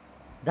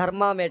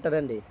థర్మామీటర్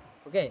అండి.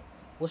 ఓకే,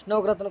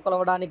 ఉష్ణోగ్రతను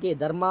కొలవడానికి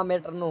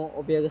థర్మామీటర్ను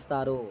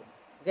ఉపయోగిస్తారు.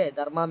 ఓకే,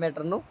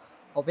 థర్మామీటర్ను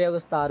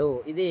ఉపయోగిస్తారు.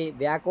 ఇది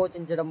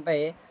వ్యాకోచించడంపై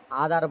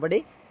ఆధారపడి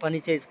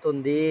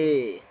పనిచేస్తుంది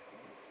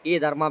ఈ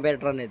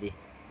థర్మామీటర్ అనేది.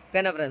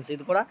 ఓకేనా ఫ్రెండ్స్,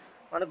 ఇది కూడా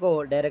మనకు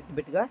డైరెక్ట్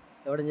బిట్గా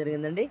ఇవ్వడం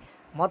జరిగిందండి.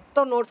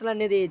 మొత్తం నోట్స్లు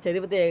అనేది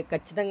చదివితే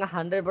ఖచ్చితంగా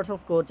 100%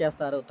 స్కోర్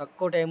చేస్తారు.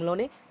 తక్కువ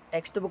టైంలోని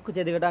text book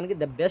చదివడానికి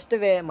the best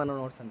way మన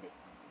నోట్స్ అండి.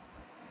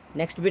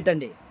 నెక్స్ట్ బిట్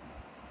అండి,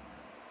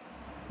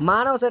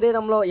 మానవ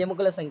శరీరంలో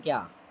ఎముకల సంఖ్య.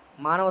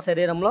 మానవ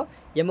శరీరంలో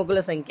ఎముకల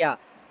సంఖ్య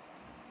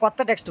కొత్త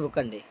టెక్స్ట్ బుక్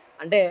అండి.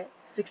 అంటే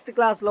 6th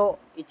క్లాస్లో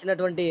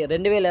ఇచ్చినటువంటి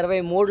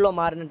 2023లో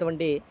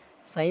మారినటువంటి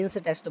సైన్స్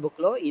టెక్స్ట్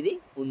బుక్లో ఇది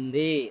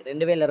ఉంది.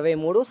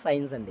 2023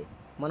 సైన్స్ అండి.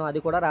 మనం అది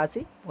కూడా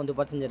రాసి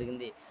పొందుపరచడం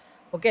జరిగింది.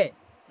 ఓకే,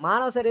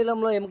 మానవ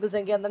శరీరంలో ఎముకల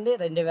సంఖ్య ఎంతండి?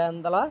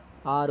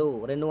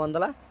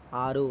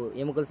 206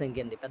 ఎముకల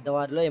సంఖ్య అండి.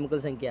 పెద్దవారిలో ఎముకల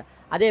సంఖ్య.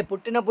 అదే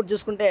పుట్టినప్పుడు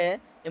చూసుకుంటే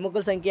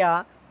ఎముకల సంఖ్య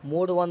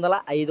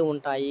 305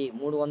 ఉంటాయి.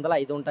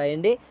 305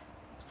 ఉంటాయండి.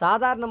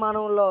 సాధారణ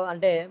మానవుల్లో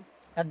అంటే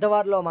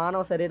పెద్దవారిలో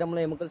మానవ శరీరంలో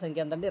ఎముకల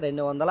సంఖ్య ఎంతండి?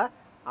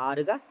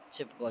 206గా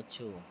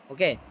చెప్పుకోవచ్చు.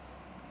 ఓకే,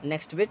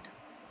 నెక్స్ట్ బిట్,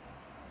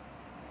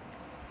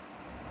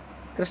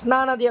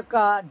 కృష్ణానది యొక్క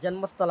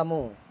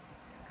జన్మస్థలము.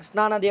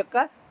 కృష్ణానది యొక్క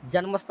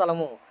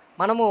జన్మస్థలము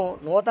మనము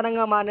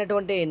నూతనంగా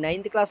మారినటువంటి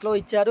 9th క్లాస్లో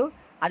ఇచ్చారు.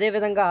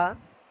 అదేవిధంగా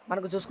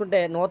మనకు చూసుకుంటే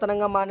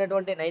నూతనంగా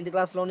మారినటువంటి 9th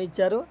క్లాస్లోనూ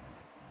ఇచ్చారు.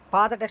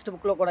 పాత టెక్స్ట్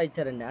బుక్లో కూడా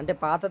ఇచ్చారండి. అంటే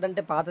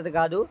పాతదంటే పాతది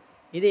కాదు,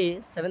 ఇది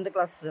 7th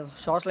క్లాస్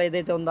సోషల్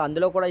ఏదైతే ఉందో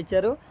అందులో కూడా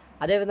ఇచ్చారు.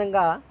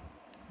 అదేవిధంగా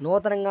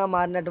నూతనంగా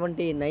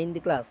మారినటువంటి 9th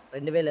క్లాస్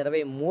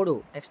 2023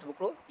 టెక్స్ట్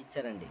బుక్లో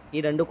ఇచ్చారండి. ఈ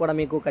రెండు కూడా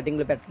మీకు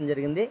కటింగ్లు పెట్టడం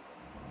జరిగింది.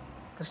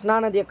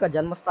 కృష్ణానది యొక్క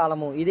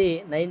జన్మస్థలము ఇది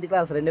 9th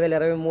క్లాస్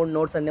 2023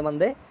 నోట్స్ అండి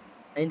మనదే.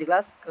 9th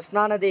class.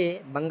 కృష్ణానది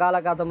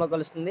బంగాళాఖాతంలో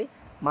కలుస్తుంది.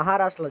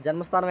 మహారాష్ట్రలో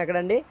జన్మస్థానం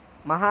ఎక్కడండి?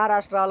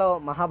 మహారాష్ట్రలో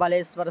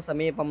మహాబలేశ్వర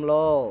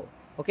సమీపంలో.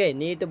 ఓకే,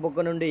 నీటి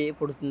బుగ్గ నుండి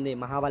పుడుతుంది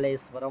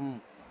మహాబలేశ్వరం.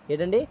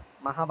 ఏంటండి?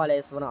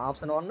 మహాబలేశ్వరం.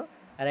 ఆప్షన్ 1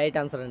 రైట్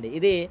ఆన్సర్ అండి.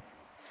 ఇది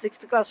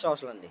 6th క్లాస్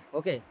సోషల్ అండి.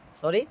 Okay,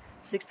 sorry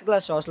 6th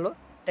class social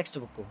text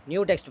book,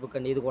 new text book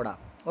అండి ఇది కూడా.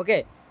 ఓకే,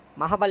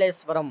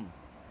 మహాబలేశ్వరం.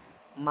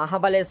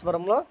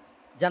 మహాబలేశ్వరంలో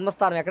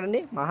జన్మస్థానం ఎక్కడండి?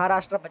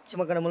 మహారాష్ట్ర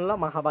పశ్చిమ కనుమలలో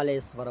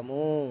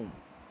మహాబలేశ్వరము.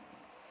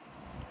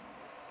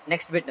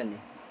 నెక్స్ట్ బిట్ అండి,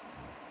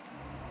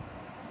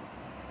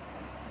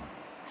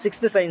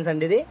 6th సైన్స్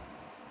అండి. ఇది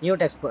న్యూ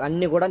టెక్స్ట్ బుక్,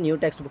 అన్నీ కూడా న్యూ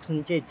టెక్స్ట్ బుక్స్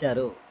నుంచే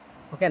ఇచ్చారు.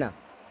 ఓకేనా.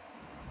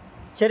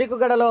 చెరుకు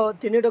గడలో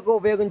తినుటకు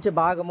ఉపయోగించే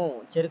భాగము.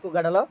 చెరుకు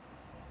గడలో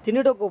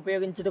తినుటకు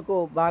ఉపయోగించుటకు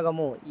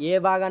భాగము. ఏ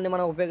భాగాన్ని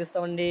మనం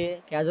ఉపయోగిస్తామండి?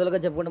 క్యాజువల్గా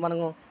చెప్పుకుంటే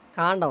మనము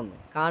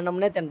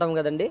కాండంనే తింటాం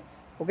కదండి.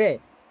 ఓకే,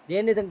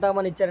 దేన్ని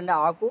తింటామని ఇచ్చారండి?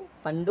 ఆకు,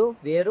 పండు,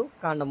 వేరు,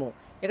 కాండము.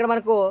 ఇక్కడ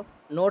మనకు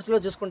నోట్స్లో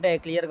చూసుకుంటే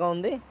క్లియర్గా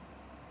ఉంది,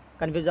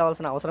 కన్ఫ్యూజ్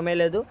అవ్వాల్సిన అవసరమే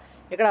లేదు.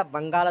 ఇక్కడ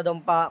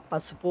బంగాళదుంప,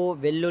 పసుపు,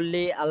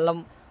 వెల్లుల్లి, అల్లం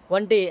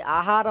వంటి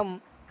ఆహారం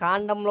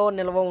కాండంలో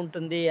నిల్వ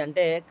ఉంటుంది.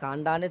 అంటే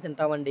కాండాన్ని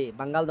తింటామండి.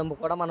 బంగాళదుంప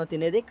కూడా మనం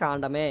తినేది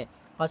కాండమే,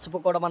 పసుపు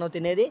కూడా మనం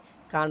తినేది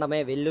కాండమే,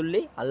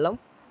 వెల్లుల్లి, అల్లం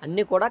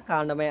అన్నీ కూడా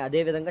కాండమే.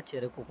 అదేవిధంగా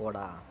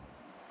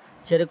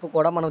చెరుకు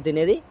కూడా మనం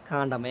తినేది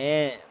కాండమే.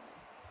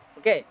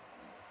 Okay,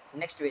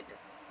 next bit.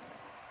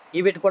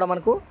 ఈ బిట్ కూడా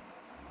మనకు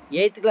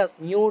 8th class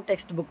new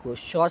text book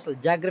social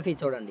geography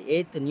చూడండి.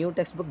 8th new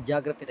text book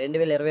geography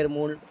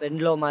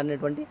 2023లో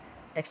మారినటువంటి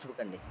టెక్స్ట్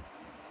బుక్ అండి.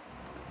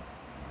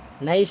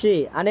 నైషి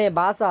అనే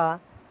భాష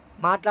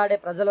మాట్లాడే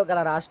ప్రజలు గల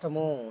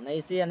రాష్ట్రము.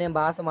 నైషి అనే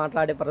భాష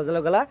మాట్లాడే ప్రజలు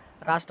గల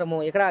రాష్ట్రము.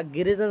 ఇక్కడ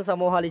గిరిజన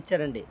సమూహాలు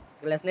ఇచ్చారండి.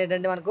 ఇక్కడ లెసన్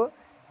ఏంటంటే మనకు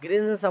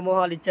గిరిజన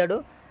సమూహాలు ఇచ్చాడు.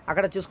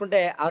 అక్కడ చూసుకుంటే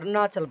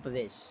అరుణాచల్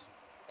ప్రదేశ్.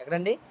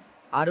 ఎక్కడండి?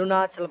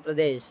 అరుణాచల్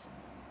ప్రదేశ్.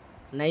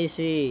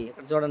 నైషి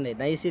ఇక్కడ చూడండి,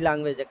 నైషి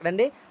లాంగ్వేజ్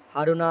ఎక్కడండి?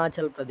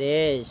 అరుణాచల్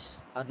ప్రదేశ్.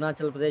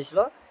 అరుణాచల్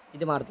ప్రదేశ్లో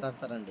ఇది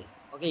మాట్లాడతారండి.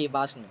 ఓకే, ఈ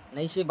భాషను,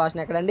 నైషి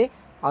భాషను ఎక్కడండి?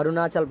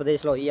 అరుణాచల్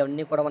ప్రదేశ్లో.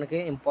 ఇవన్నీ కూడా మనకి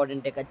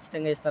ఇంపార్టెంటే,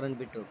 ఖచ్చితంగా ఇస్తారండి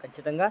బిట్టు,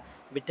 ఖచ్చితంగా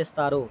బిట్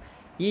ఇస్తారు.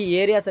 ఈ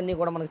ఏరియాస్ అన్నీ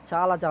కూడా మనకు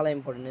చాలా చాలా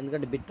ఇంపార్టెంట్,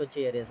 ఎందుకంటే బిట్ వచ్చే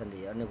ఏరియాస్ అండి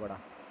అన్నీ కూడా.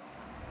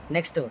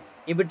 నెక్స్ట్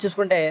ఈ బిట్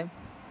చూసుకుంటే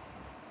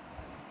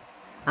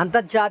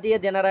అంతర్జాతీయ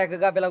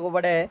దినరేఖగా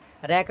పిలువబడే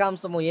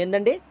రేఖాంశము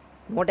ఏందండి?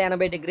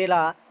 180 డిగ్రీల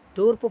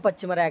తూర్పు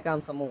పశ్చిమ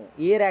రేఖాంశము.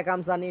 ఈ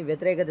రేఖాంశాన్ని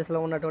వ్యతిరేక దిశలో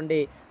ఉన్నటువంటి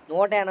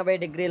 180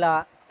 డిగ్రీల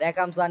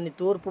రేఖాంశాన్ని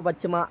తూర్పు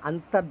పశ్చిమ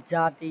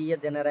అంతర్జాతీయ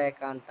దినరేఖ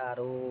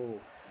అంటారు.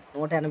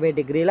 180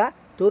 డిగ్రీల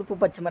తూర్పు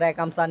పశ్చిమ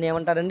రేఖాంశాన్ని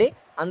ఏమంటారండి?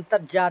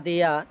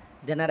 అంతర్జాతీయ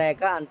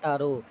దినరేఖ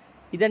అంటారు.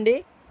 ఇదండి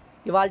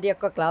ఇవాల్టి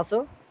యొక్క క్లాసు.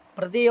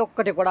 ప్రతి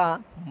ఒక్కటి కూడా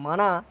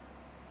మన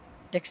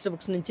టెక్స్ట్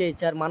బుక్స్ నుంచే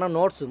ఇచ్చారు. మన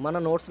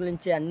నోట్స్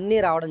నుంచి అన్నీ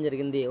రావడం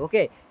జరిగింది.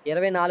 ఓకే,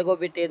 24వ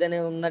బిట్ ఏదైనా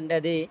ఉందంటే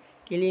అది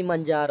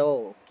కిలిమంజారో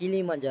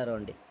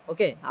అండి.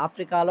 ఓకే,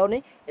 ఆఫ్రికాలోని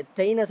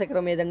ఎత్తైన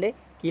శిఖరం ఏదండి?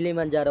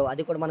 కిలిమంజారో.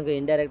 అది కూడా మనకు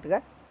ఇండైరెక్ట్గా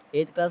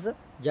 8th క్లాస్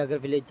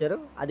జాగ్రఫీలో ఇచ్చారు,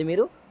 అది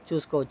మీరు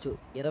చూసుకోవచ్చు.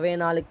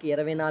 24కి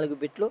 24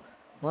 బిట్లు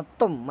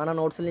మొత్తం మన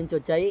నోట్స్ల నుంచి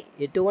వచ్చాయి.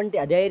 ఎటువంటి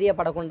అధైర్య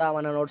పడకుండా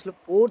మన నోట్స్లు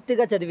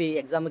పూర్తిగా చదివి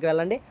ఎగ్జామ్కి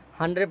వెళ్ళండి.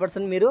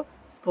 100% మీరు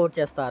స్కోర్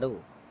చేస్తారు.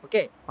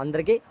 ఓకే,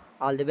 అందరికీ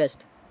all the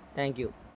best. Thank you.